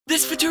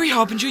This Fatui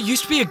Harbinger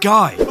used to be a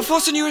guy. Before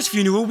Senua's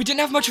funeral, we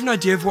didn't have much of an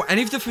idea of what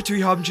any of the Fatui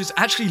Harbingers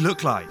actually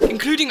look like,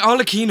 including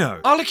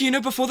Arlecchino.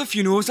 Arlecchino before the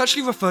funeral was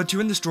actually referred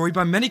to in the story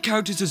by many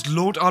characters as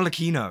Lord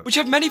Arlecchino, which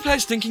have many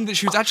players thinking that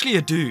she was actually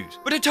a dude.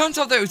 But it turns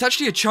out that it was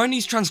actually a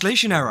Chinese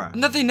translation error,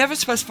 and that they never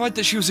specified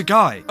that she was a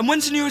guy. And when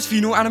Senua's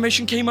funeral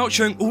animation came out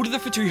showing all of the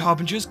Fatui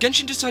Harbingers,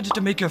 Genshin decided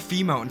to make her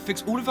female and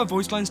fix all of her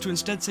voice lines to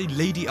instead say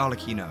Lady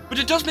Arlecchino. But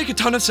it does make a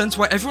ton of sense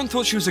why everyone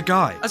thought she was a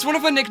guy, as one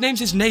of her nicknames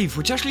is Knave,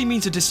 which actually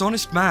means a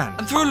dishonest man.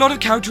 And through a lot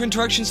of character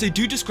interactions, they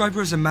do describe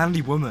her as a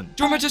manly woman.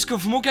 Join my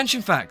Discord for more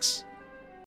Genshin facts.